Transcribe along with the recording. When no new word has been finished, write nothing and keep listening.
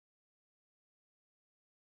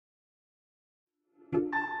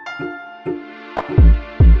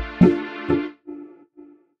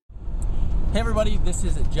Hey everybody, this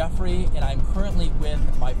is Jeffrey, and I'm currently with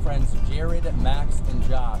my friends Jared, Max, and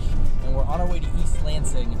Josh, and we're on our way to East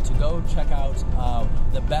Lansing to go check out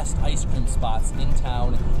the best ice cream spots in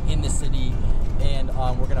town, in the city, and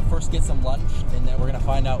we're going to first get some lunch, and then we're going to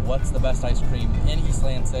find out what's the best ice cream in East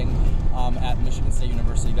Lansing at Michigan State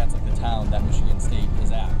University. That's like the town that Michigan State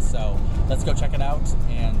is at. So let's go check it out,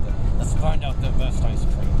 and let's find out the best ice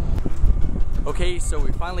cream. Okay, so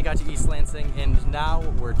we finally got to East Lansing, and now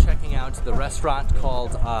we're checking out the restaurant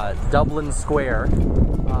called Dublin Square.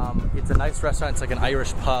 It's a nice restaurant. It's like an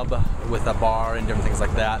Irish pub with a bar and different things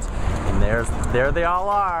like that. And there they all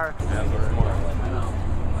are. How'd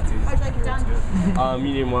you like it done?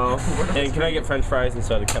 Medium well. And can I get French fries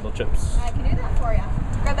instead of kettle chips? I can do that for you.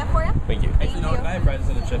 Grab that for you. Thank you. Thank you. Can I have fries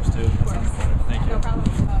instead of chips too? That sounds better. Thank you. No problem.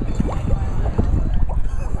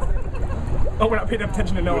 Oh, we're not paying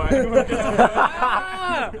attention to Noah.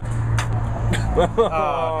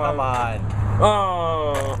 Oh, come on.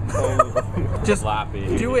 Oh. Just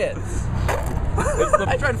Lappy. do it.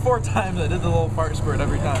 I tried 4 times. I did the little fart squirt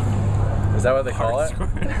every time. Is that what they call it?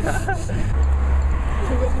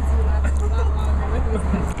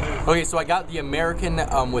 Okay, so I got the American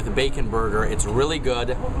with bacon burger. It's really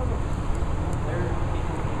good.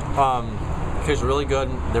 It's really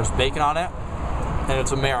good. There's bacon on it, and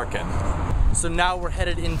it's American. So now we're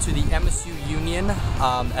headed into the MSU Union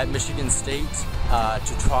at Michigan State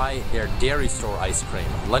to try their dairy store ice cream.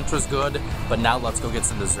 Lunch was good, but now let's go get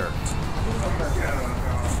some dessert.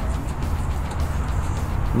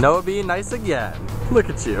 Noah being nice again. Look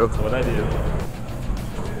at you. That's what I do.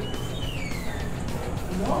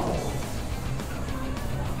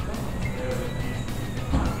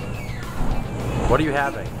 What are you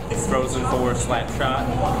having? Frozen 4 slap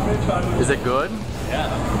shot. Is it good?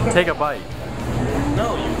 Yeah. Take a bite.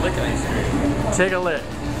 No, you lick ice cream. Take a lick.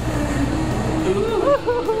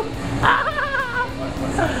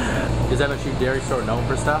 Is MSU Dairy Store known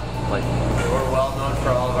for stuff? Like, We're well known for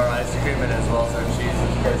all of our ice cream and as well as our cheese,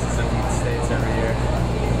 which prices in the States every year.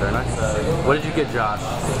 very nice. What did you get, Josh?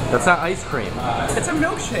 That's not ice cream. It's a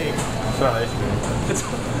milkshake. It's not ice cream.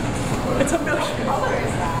 It's a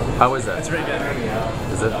milkshake. How is it? It's really good.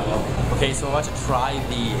 Is it? Okay, so I'm about to try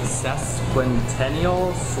the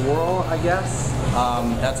Sesquicentennial Swirl, I guess.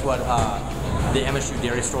 That's what the MSU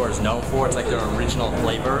Dairy Store is known for. It's like their original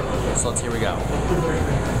flavor. So here we go.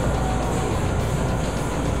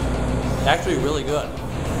 Actually, really good.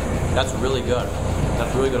 That's really good.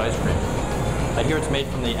 That's really good ice cream. I hear it's made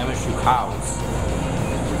from the MSU cows.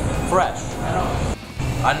 Fresh.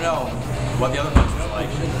 I don't know what the other place is like,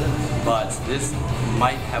 but this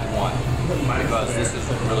might have won because this is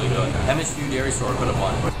really good. MSU Dairy Store could have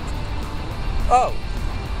won. Oh,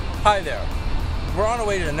 hi there. We're on our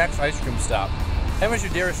way to the next ice cream stop. MSU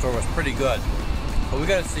Dairy Store was pretty good, but we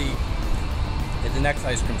gotta see if the next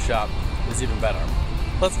ice cream shop is even better.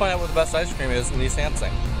 Let's find out what the best ice cream is in East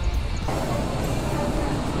Lansing.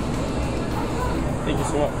 Thank you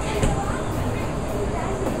so much.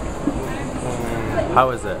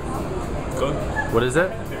 How is it? Good. What is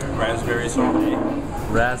it? Raspberry sorbet.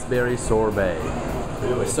 Raspberry sorbet.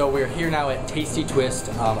 So we're here now at Tasty Twist,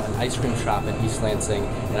 an ice cream shop in East Lansing,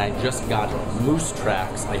 and I just got Moose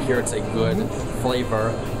Tracks. I hear it's a good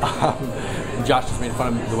flavor. Josh just made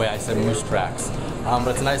fun of the way I said Moose Tracks. But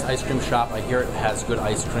it's a nice ice cream shop. I hear it has good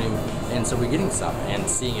ice cream, and so we're getting some and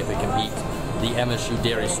seeing if it can beat the MSU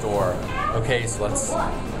Dairy Store. Okay, so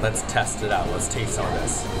let's test it out. Let's taste some of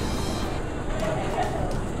this.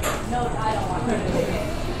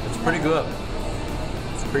 It's pretty good.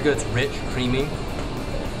 It's pretty good. It's rich, creamy,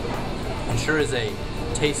 and sure is a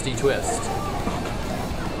tasty twist.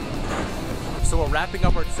 So we're wrapping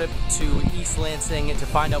up our trip to East Lansing to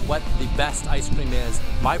find out what the best ice cream is.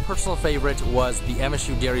 My personal favorite was the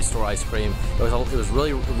MSU Dairy Store ice cream. It was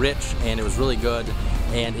really rich and it was really good,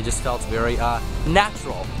 and it just felt very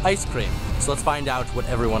natural ice cream. So let's find out what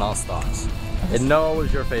everyone else thought. And Noah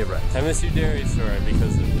was your favorite. MSU Dairy Store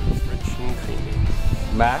because it was rich and creamy.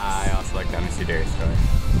 Max? I also like the MSU Dairy Store.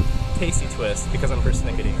 Tasty Twist because I'm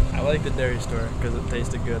persnickety. I like the Dairy Store because it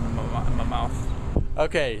tasted good in my mouth.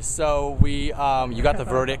 Okay, so you got the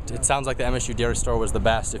verdict. It sounds like the MSU Dairy Store was the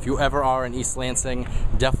best. If you ever are in East Lansing,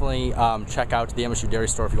 definitely check out the MSU Dairy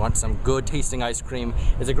Store if you want some good tasting ice cream.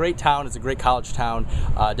 It's a great town. It's a great college town.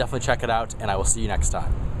 Definitely check it out, and I will see you next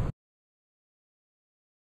time.